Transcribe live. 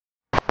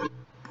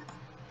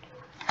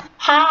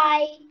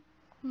Hi,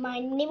 my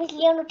name is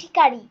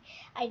Adhikary.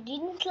 I read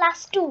in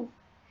class 2.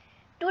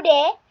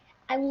 Today,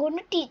 I'm going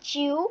to teach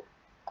you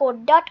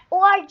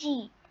code.org.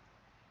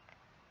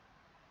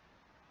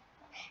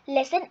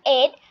 Lesson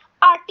 8,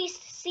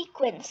 Artist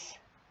Sequence.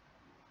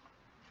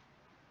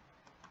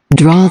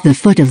 Draw the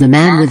foot of the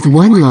man with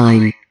one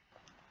line.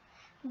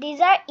 These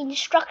are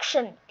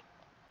instructions.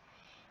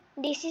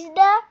 This is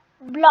the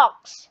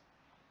blocks.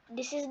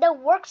 This is the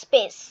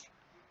workspace.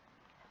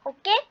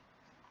 Okay?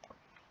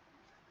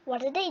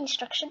 What is the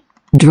instruction?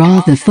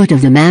 Draw the foot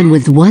of the man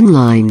with one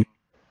line.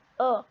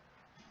 Oh.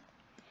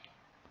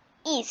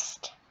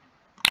 East.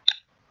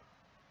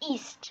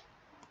 East.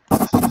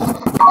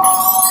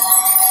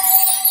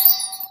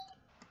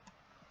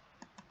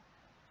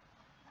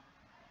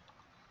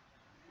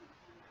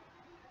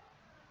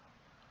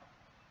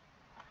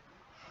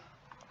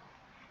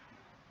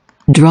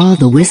 Draw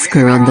the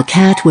whisker on the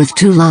cat with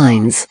two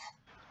lines.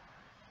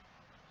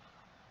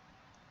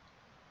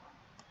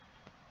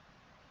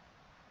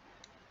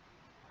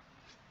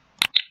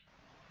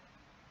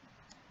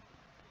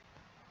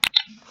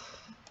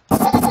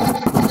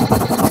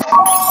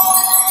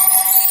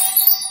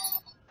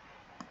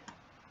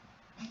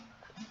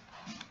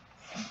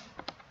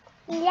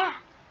 Yeah.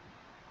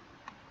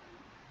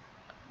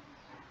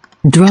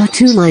 Draw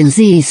two lines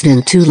east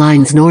and two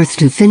lines north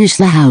to finish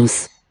the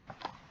house.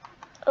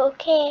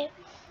 Okay.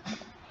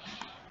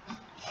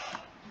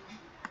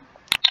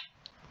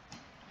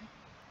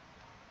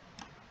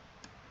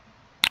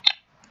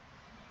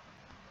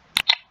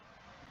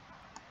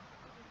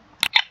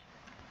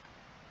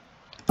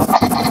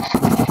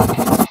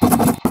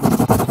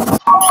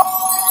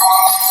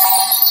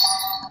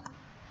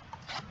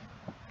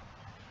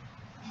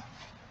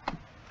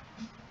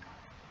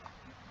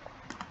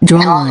 Draw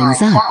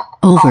lines up,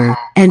 over,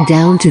 and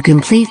down to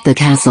complete the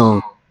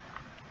castle.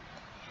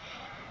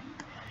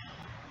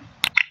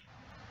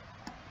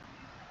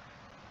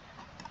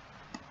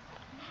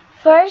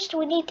 First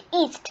we need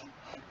east,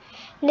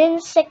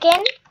 then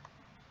second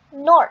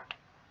north,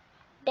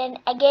 then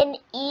again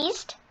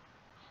east,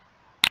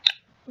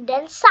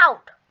 then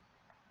south.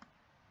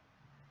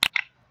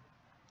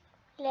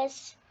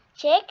 Let's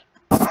check.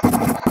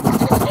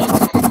 Okay.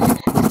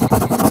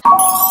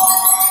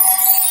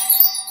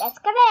 That's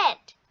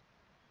correct.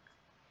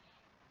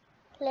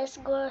 Let's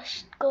go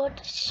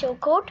to show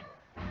code.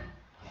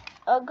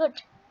 Oh,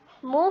 good.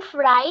 Move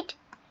right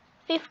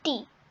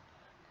 50.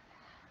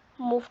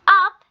 Move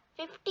up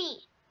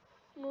 50.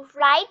 Move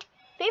right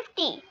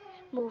 50.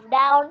 Move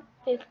down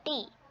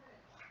 50.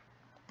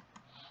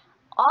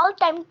 All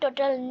time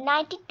total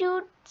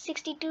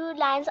 62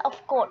 lines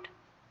of code.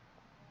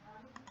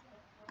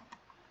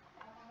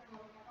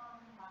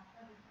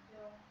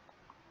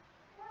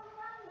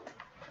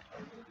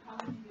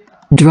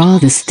 Draw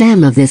the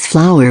stem of this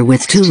flower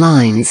with two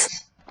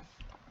lines.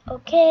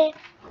 Okay.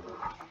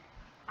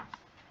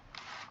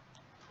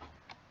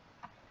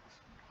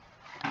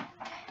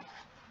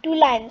 Two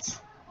lines.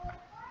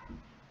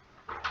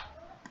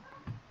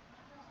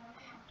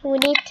 We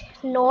need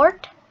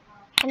north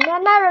and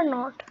another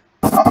north.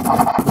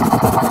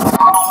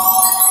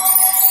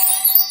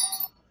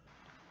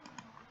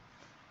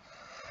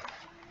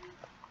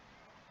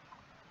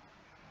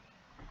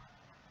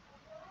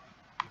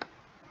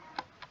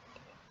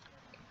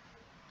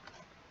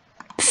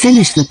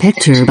 Finish the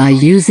picture by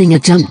using a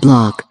jump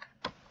block.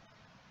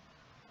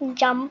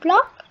 Jump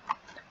block.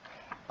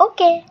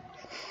 Okay.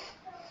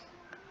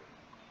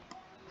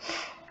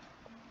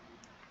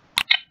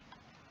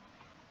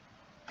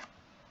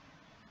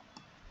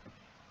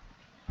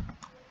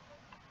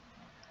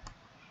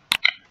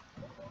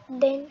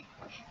 Then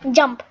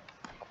jump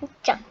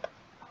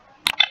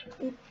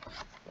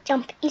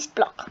east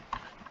block.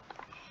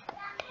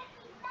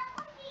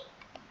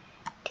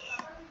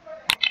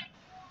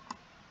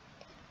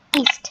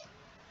 East.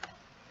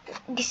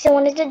 This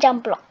one is the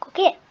jump block.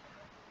 Okay.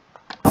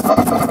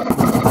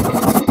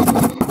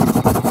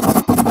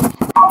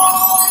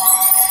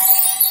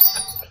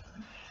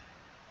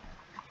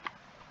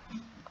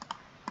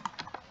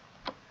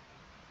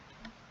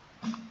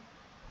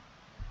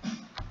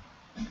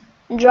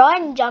 Draw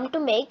and jump to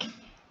make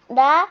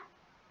the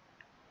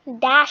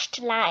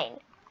dashed line.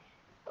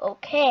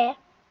 Okay.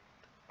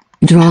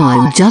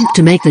 Draw and jump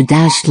to make the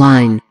dashed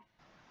line.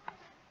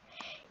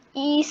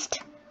 East.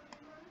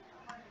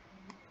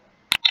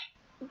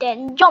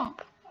 Then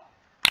jump.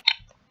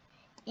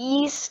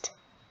 East.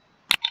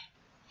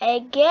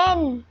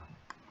 Again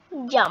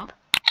jump.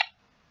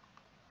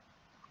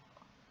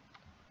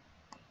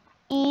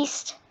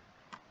 East.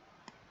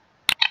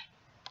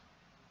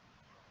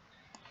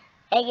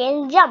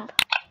 Again jump.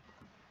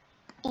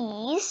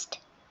 East.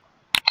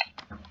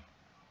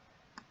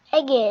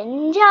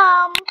 Again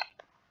jump.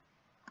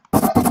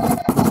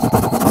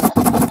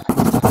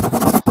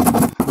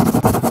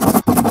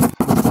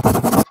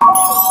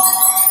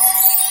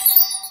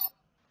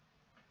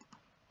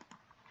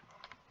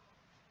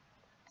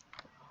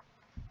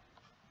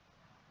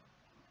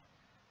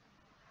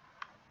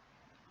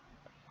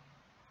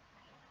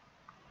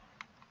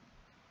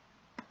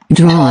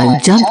 Draw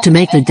and jump to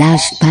make the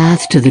dashed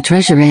path to the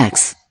treasure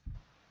X.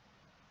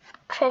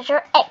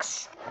 Treasure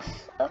X.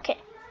 Okay.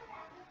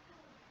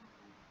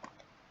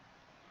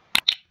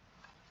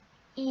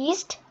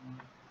 East.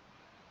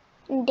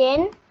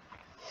 Then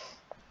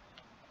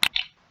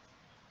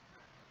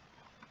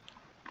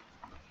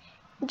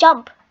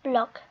jump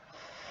block.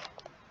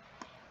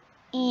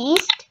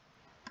 East.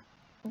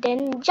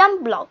 Then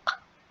jump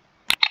block.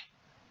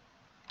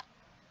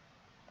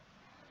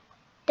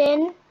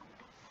 Then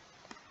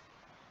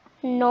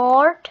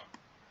north.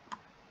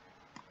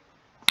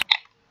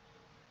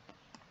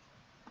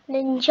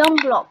 Then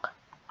jump block.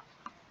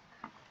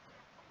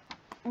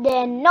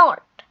 Then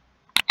north.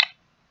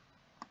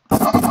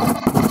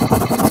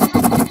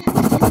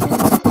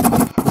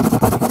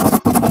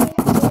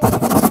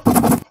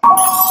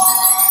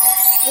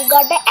 We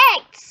got the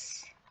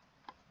X.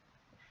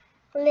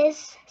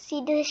 Let's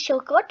see the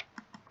shortcut.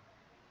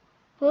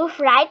 Move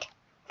right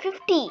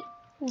 50.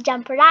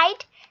 Jump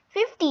right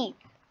 50.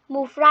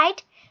 Move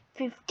right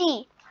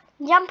 50.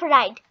 Jump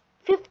right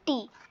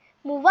 50.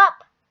 Move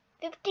up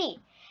 50.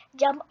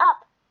 Jump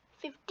up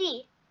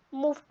 50.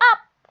 Move up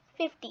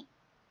 50.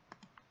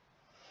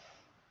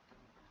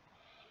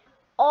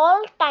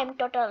 All time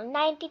total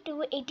 90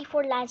 to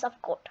 84 lines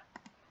of code.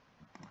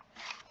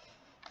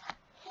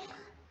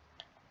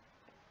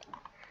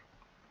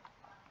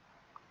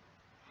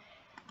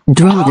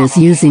 Draw this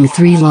using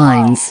 3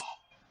 lines.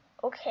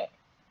 Okay.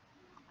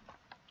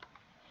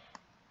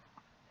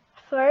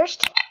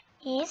 First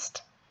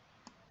east,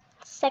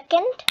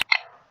 second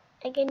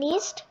again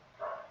east,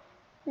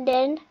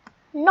 then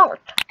north.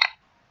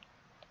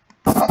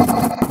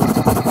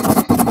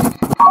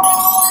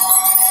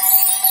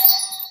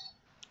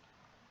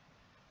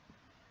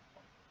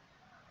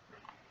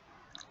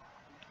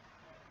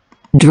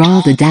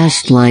 Draw the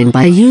dashed line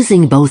by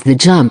using both the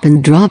jump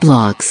and draw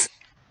blocks.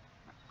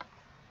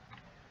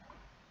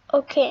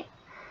 Okay.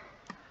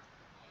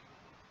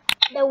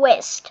 The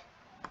west.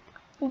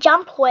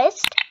 Jump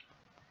west,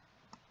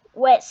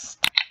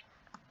 west,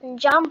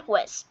 jump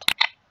west,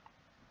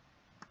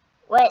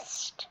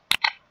 west.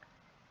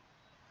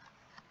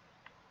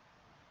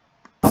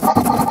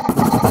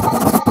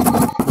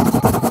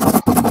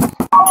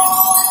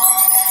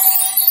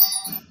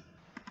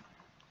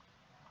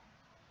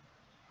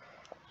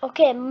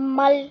 Okay,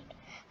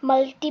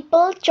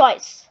 multiple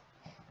choice.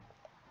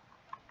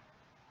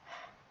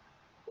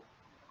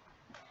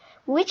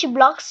 Which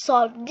block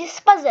solved this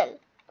puzzle?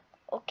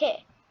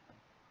 Okay.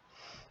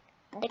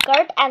 The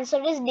correct answer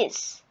is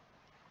this.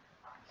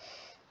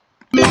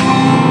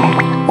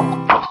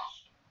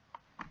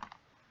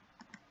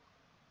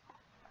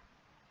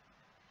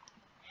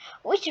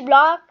 Which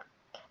block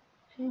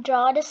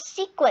draw the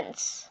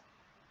sequence?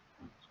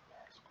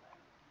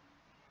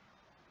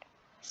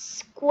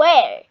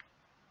 Square.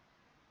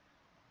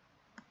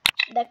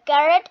 The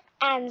correct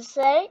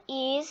answer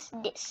is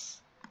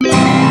this.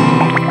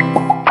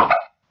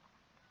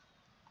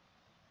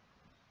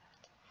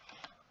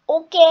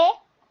 Okay,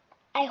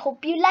 I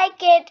hope you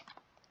like it.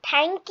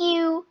 Thank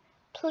you.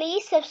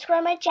 Please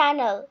subscribe my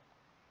channel.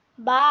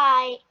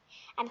 Bye.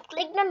 And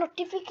click the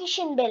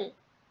notification bell.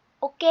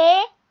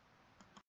 Okay?